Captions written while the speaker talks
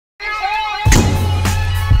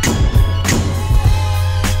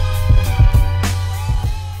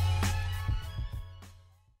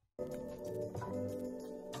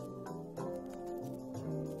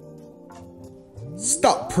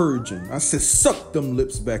Stop purging. I said suck them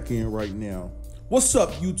lips back in right now. What's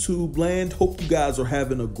up, YouTube land? Hope you guys are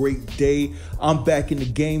having a great day. I'm back in the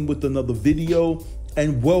game with another video,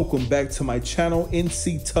 and welcome back to my channel,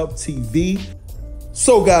 NC Tup TV.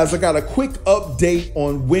 So guys, I got a quick update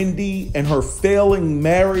on Wendy and her failing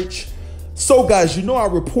marriage. So guys, you know I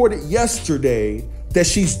reported yesterday that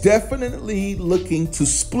she's definitely looking to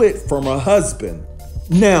split from her husband.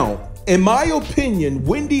 Now, in my opinion,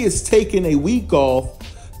 Wendy is taking a week off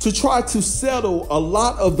to try to settle a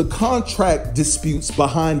lot of the contract disputes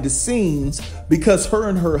behind the scenes because her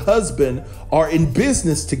and her husband are in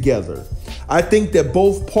business together. I think that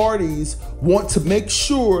both parties want to make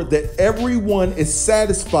sure that everyone is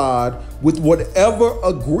satisfied with whatever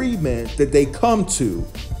agreement that they come to.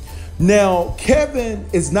 Now, Kevin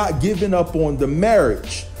is not giving up on the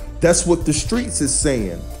marriage. That's what the streets is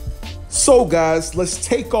saying. So guys, let's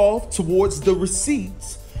take off towards the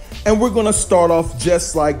receipts. And we're gonna start off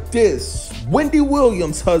just like this. Wendy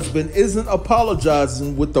Williams' husband isn't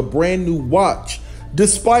apologizing with a brand new watch,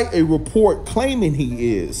 despite a report claiming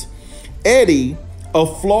he is. Eddie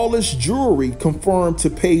of Flawless Jewelry confirmed to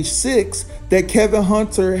Page 6 that Kevin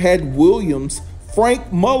Hunter had Williams'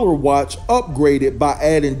 Frank Muller watch upgraded by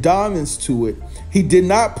adding diamonds to it. He did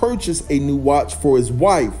not purchase a new watch for his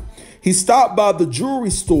wife. He stopped by the jewelry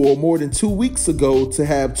store more than 2 weeks ago to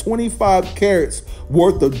have 25 carats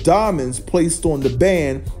worth of diamonds placed on the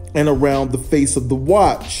band and around the face of the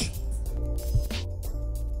watch.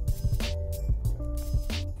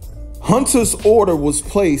 Hunter's order was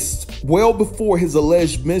placed well before his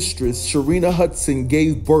alleged mistress, Sharina Hudson,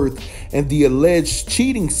 gave birth and the alleged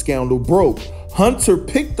cheating scandal broke. Hunter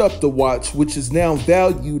picked up the watch, which is now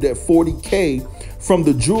valued at $40K, from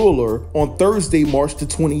the jeweler on Thursday, March the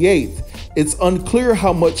 28th. It's unclear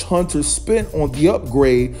how much Hunter spent on the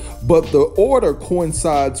upgrade, but the order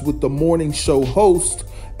coincides with the morning show host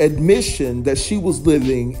admission that she was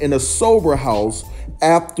living in a sober house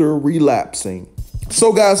after relapsing.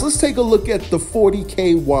 So guys, let's take a look at the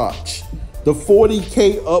 $40K watch. The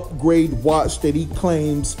 $40K upgrade watch that he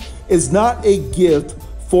claims is not a gift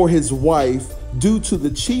for his wife due to the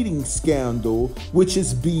cheating scandal, which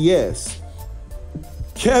is BS.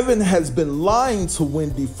 Kevin has been lying to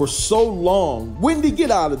Wendy for so long. Wendy,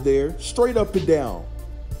 get out of there, straight up and down.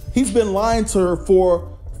 He's been lying to her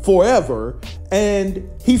for forever, and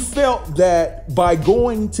he felt that by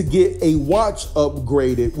going to get a watch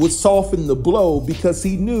upgraded would soften the blow because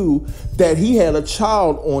he knew that he had a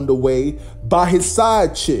child on the way by his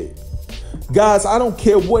side chick. Guys, I don't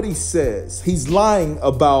care what he says. He's lying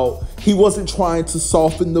about he wasn't trying to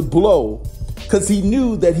soften the blow because he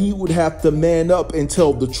knew that he would have to man up and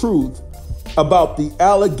tell the truth about the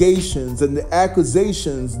allegations and the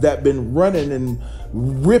accusations that been running and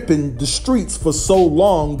ripping the streets for so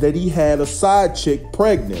long that he had a side chick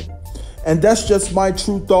pregnant. And that's just my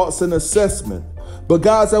true thoughts and assessment. But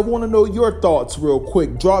guys, I want to know your thoughts real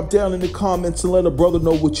quick. Drop down in the comments and let a brother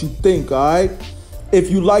know what you think, all right? If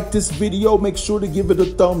you like this video, make sure to give it a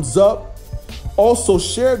thumbs up. Also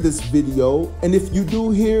share this video. And if you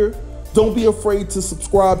do here, don't be afraid to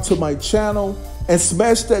subscribe to my channel and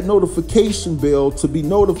smash that notification bell to be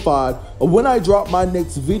notified of when I drop my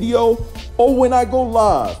next video or when I go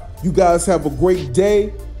live. You guys have a great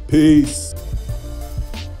day. Peace.